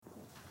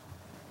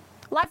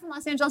Live from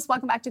Los Angeles,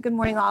 welcome back to Good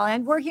Morning LaLa.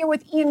 And we're here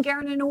with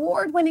Guerin, an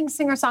award-winning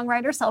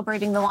singer-songwriter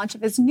celebrating the launch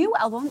of his new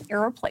album,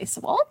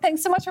 Irreplaceable.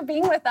 Thanks so much for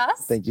being with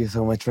us. Thank you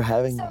so much for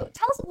having me. So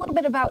tell us a little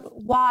bit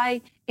about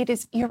why it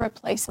is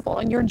irreplaceable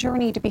and your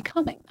journey to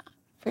becoming that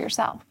for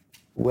yourself.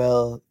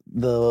 Well,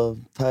 the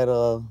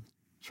title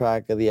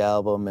track of the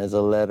album is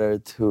a letter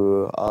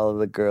to all of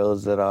the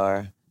girls that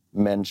are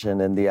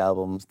mentioned in the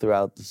album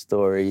throughout the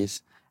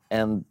stories.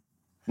 And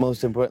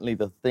most importantly,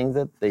 the things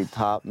that they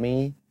taught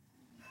me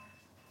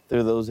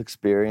through those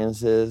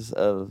experiences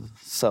of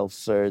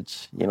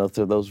self-search,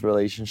 through those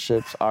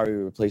relationships are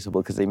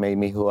irreplaceable because they made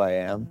me who I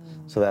am.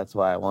 So that's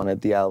why I wanted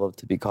the album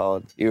to be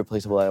called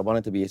Irreplaceable. I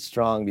wanted to be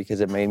strong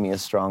because it made me a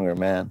stronger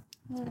man.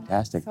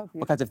 Fantastic.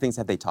 What kinds of things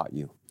have they taught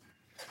you?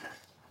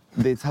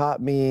 They taught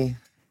me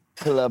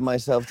to love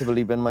myself, to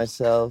believe in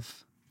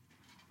myself,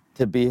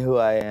 to be who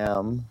I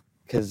am,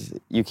 because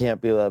you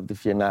can't be loved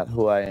if you're not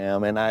who I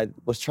am. And I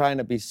was trying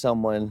to be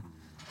someone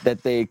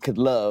that they could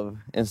love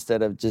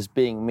instead of just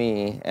being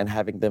me and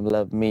having them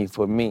love me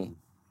for me.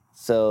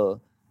 So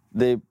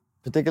they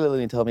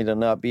particularly told me to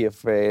not be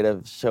afraid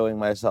of showing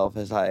myself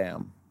as I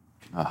am.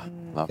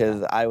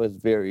 Because I was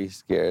very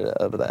scared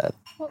of that.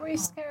 What were you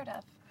scared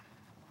of?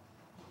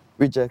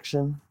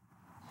 Rejection,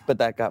 but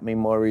that got me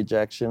more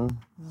rejection.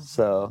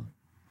 So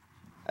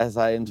as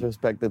I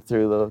introspected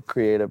through the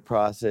creative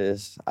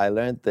process, I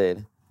learned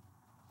that,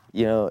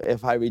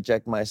 if I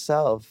reject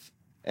myself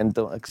and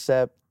don't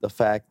accept the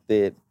fact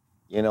that,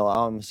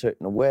 I'm a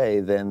certain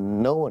way,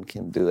 then no one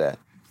can do that.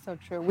 So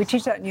true. We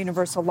teach that in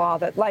universal law,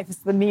 that life is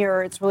the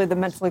mirror. It's really the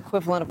mental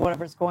equivalent of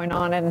whatever's going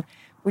on. And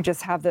we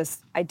just have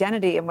this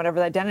identity, and whatever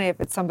the identity, if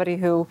it's somebody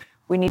who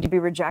we need to be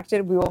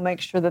rejected, we will make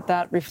sure that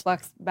that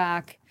reflects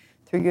back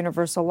through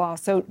universal law.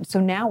 So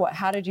now what?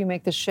 How did you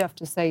make the shift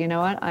to say, you know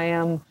what, I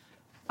am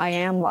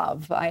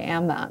love. I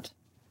am that.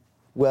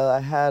 Well, I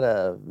had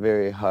a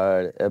very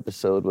hard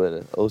episode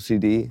with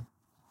OCD.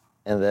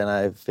 And then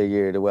I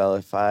figured, well,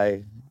 if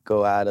I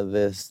go out of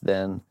this,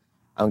 then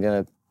I'm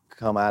going to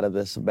come out of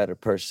this a better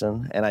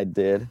person. And I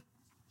did.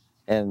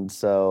 And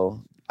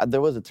so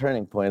there was a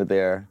turning point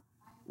there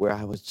where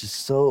I was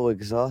just so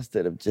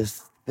exhausted of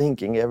just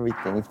thinking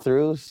everything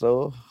through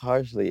so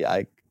harshly.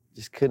 I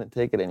just couldn't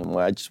take it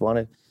anymore. I just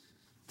wanted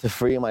to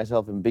free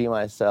myself and be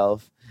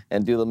myself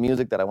and do the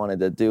music that I wanted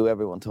to do.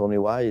 Everyone told me,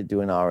 why are you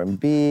doing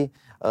R&B?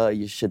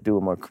 You should do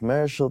a more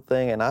commercial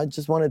thing. And I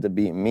just wanted to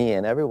be me,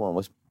 and everyone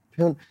was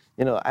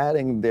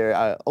adding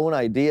their own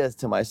ideas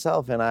to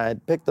myself, and I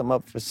had picked them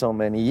up for so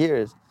many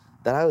years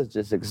that I was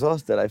just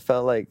exhausted. I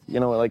felt like,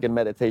 like in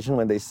meditation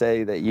when they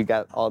say that you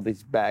got all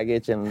these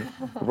baggage and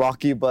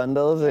rocky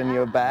bundles in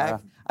your back,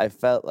 I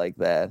felt like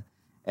that.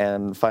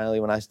 And finally,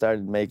 when I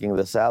started making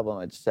this album,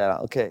 I just said,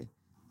 okay,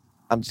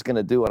 I'm just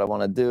gonna do what I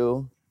wanna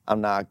do.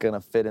 I'm not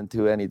gonna fit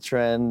into any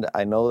trend,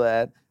 I know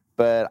that,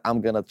 but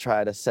I'm gonna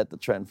try to set the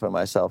trend for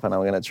myself, and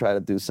I'm gonna try to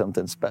do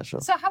something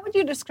special. So how would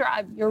you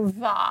describe your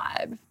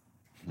vibe?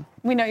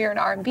 We know you're an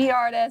R&B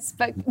artist,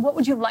 but what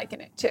would you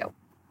liken it to?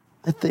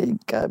 I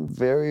think I'm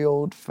very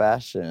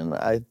old-fashioned.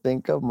 I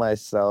think of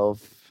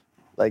myself,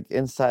 like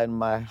inside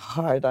my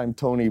heart, I'm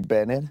Tony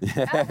Bennett.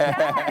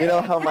 Okay. You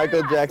know how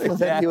Michael Jackson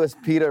said he was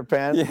Peter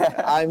Pan? Yeah.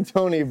 I'm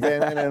Tony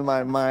Bennett in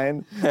my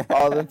mind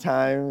all the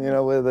time,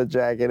 with a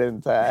jacket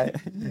and tie,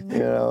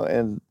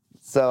 and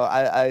so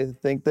I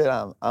think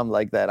that I'm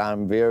like that.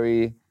 I'm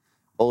very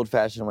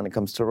old-fashioned when it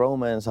comes to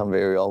romance. I'm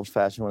very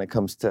old-fashioned when it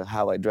comes to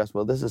how I dress.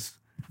 Well, this is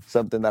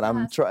something that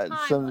I'm trying,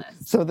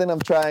 something I'm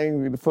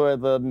trying for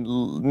the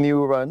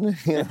new run,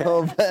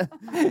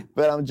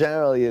 but I'm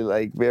generally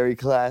like very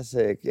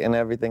classic in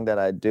everything that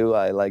I do.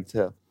 I like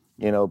to,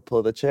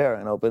 pull the chair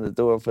and open the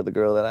door for the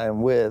girl that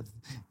I'm with,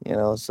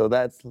 so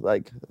that's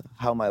like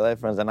how my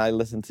life runs. And I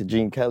listen to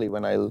Gene Kelly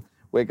when I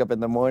wake up in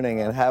the morning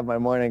and have my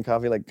morning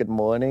coffee, like, good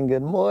morning,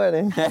 good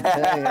morning.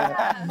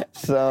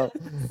 So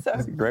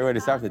that's a great way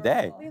to start the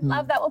day. We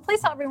love that. Well,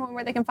 please tell everyone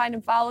where they can find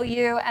and follow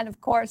you, and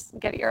of course,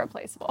 get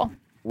Irreplaceable.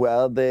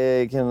 Well,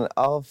 they can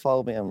all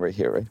follow me. I'm right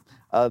here,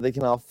 right? They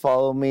can all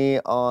follow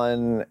me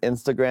on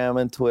Instagram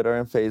and Twitter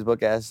and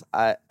Facebook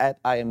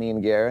at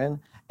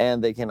Guerin,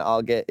 and they can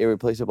all get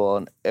Irreplaceable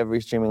on every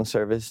streaming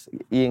service.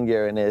 Ian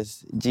Guerin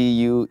is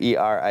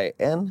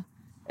Guerin,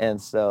 and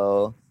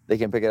so they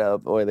can pick it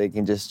up, or they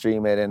can just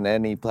stream it in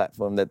any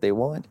platform that they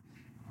want.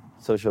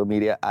 Social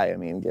media,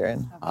 Ian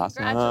Guerin.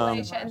 Awesome.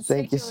 Congratulations.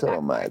 Thank you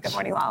so much. Good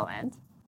Morning LaLa.